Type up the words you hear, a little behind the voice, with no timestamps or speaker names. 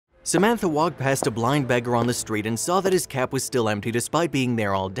Samantha walked past a blind beggar on the street and saw that his cap was still empty despite being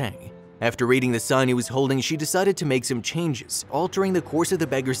there all day. After reading the sign he was holding, she decided to make some changes, altering the course of the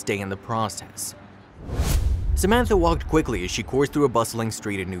beggar's day in the process. Samantha walked quickly as she coursed through a bustling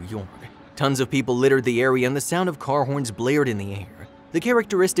street in New York. Tons of people littered the area and the sound of car horns blared in the air. The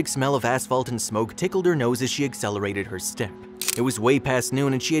characteristic smell of asphalt and smoke tickled her nose as she accelerated her step. It was way past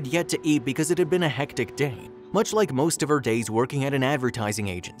noon and she had yet to eat because it had been a hectic day, much like most of her days working at an advertising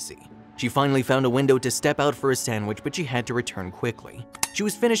agency. She finally found a window to step out for a sandwich, but she had to return quickly. She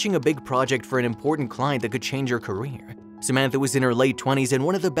was finishing a big project for an important client that could change her career. Samantha was in her late 20s and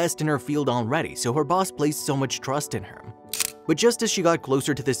one of the best in her field already, so her boss placed so much trust in her. But just as she got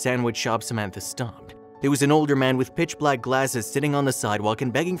closer to the sandwich shop, Samantha stopped. There was an older man with pitch-black glasses sitting on the sidewalk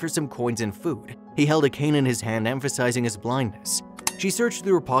and begging for some coins and food. He held a cane in his hand, emphasizing his blindness. She searched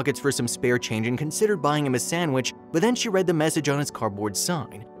through her pockets for some spare change and considered buying him a sandwich, but then she read the message on his cardboard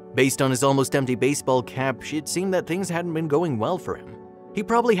sign. Based on his almost empty baseball cap, it seemed that things hadn't been going well for him. He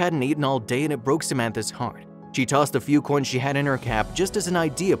probably hadn't eaten all day and it broke Samantha's heart. She tossed a few coins she had in her cap just as an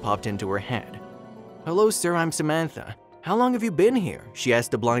idea popped into her head. "Hello, sir, I'm Samantha. How long have you been here?" she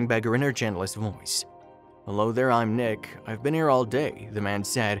asked the blind beggar in her gentlest voice. "Hello there, I'm Nick. I've been here all day," the man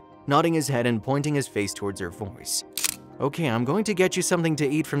said, nodding his head and pointing his face towards her voice. "Okay, I'm going to get you something to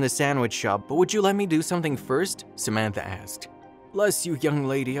eat from the sandwich shop, but would you let me do something first?" Samantha asked. "Bless you, young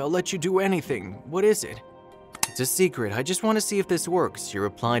lady, I'll let you do anything. What is it?" "It's a secret. I just want to see if this works," she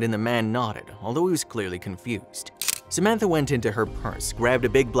replied, and the man nodded, although he was clearly confused. Samantha went into her purse, grabbed a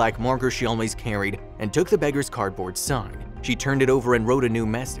big black marker she always carried, and took the beggar's cardboard sign. She turned it over and wrote a new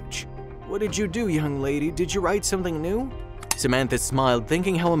message. "What did you do, young lady? Did you write something new?" Samantha smiled,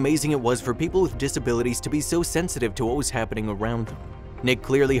 thinking how amazing it was for people with disabilities to be so sensitive to what was happening around them. Nick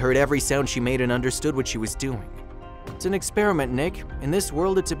clearly heard every sound she made and understood what she was doing. "It's an experiment, Nick. In this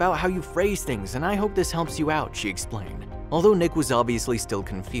world, it's about how you phrase things, and I hope this helps you out," she explained, although Nick was obviously still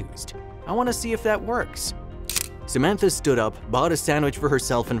confused. "I want to see if that works." Samantha stood up, bought a sandwich for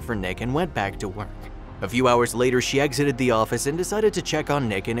herself and for Nick, and went back to work. A few hours later, she exited the office and decided to check on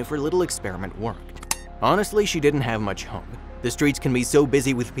Nick and if her little experiment worked. Honestly, she didn't have much hope. The streets can be so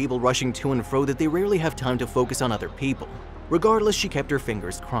busy with people rushing to and fro that they rarely have time to focus on other people. Regardless, she kept her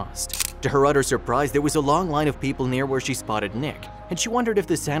fingers crossed. To her utter surprise, there was a long line of people near where she spotted Nick, and she wondered if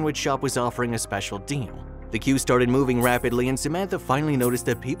the sandwich shop was offering a special deal. The queue started moving rapidly, and Samantha finally noticed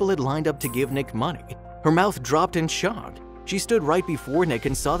that people had lined up to give Nick money. Her mouth dropped in shock. She stood right before Nick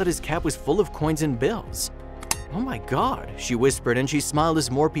and saw that his cap was full of coins and bills. "Oh my God," she whispered, and she smiled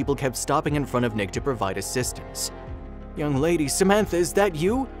as more people kept stopping in front of Nick to provide assistance. "Young lady, Samantha, is that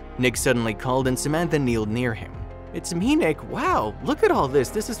you?" Nick suddenly called, and Samantha kneeled near him. "It's me, Nick. Wow, look at all this.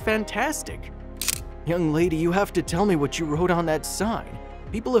 This is fantastic." "Young lady, you have to tell me what you wrote on that sign.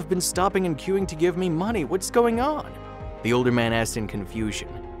 People have been stopping and queuing to give me money. What's going on?" The older man asked in confusion.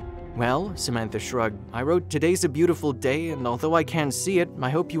 "Well," Samantha shrugged, "I wrote, 'Today's a beautiful day, and although I can't see it, I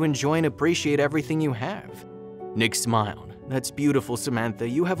hope you enjoy and appreciate everything you have.'" Nick smiled. "That's beautiful, Samantha.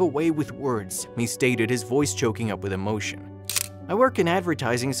 You have a way with words," he stated, his voice choking up with emotion. "I work in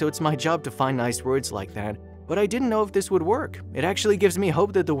advertising, so it's my job to find nice words like that, but I didn't know if this would work. It actually gives me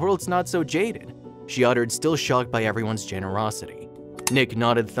hope that the world's not so jaded," she uttered, still shocked by everyone's generosity. Nick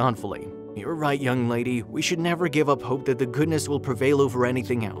nodded thoughtfully. "You're right, young lady. We should never give up hope that the goodness will prevail over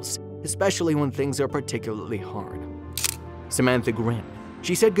anything else, especially when things are particularly hard." Samantha grinned.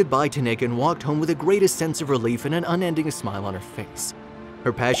 She said goodbye to Nick and walked home with the greatest sense of relief and an unending smile on her face.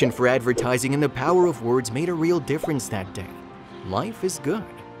 Her passion for advertising and the power of words made a real difference that day. Life is good.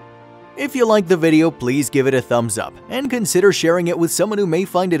 If you liked the video, please give it a thumbs up and consider sharing it with someone who may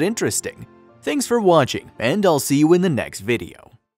find it interesting. Thanks for watching, and I'll see you in the next video.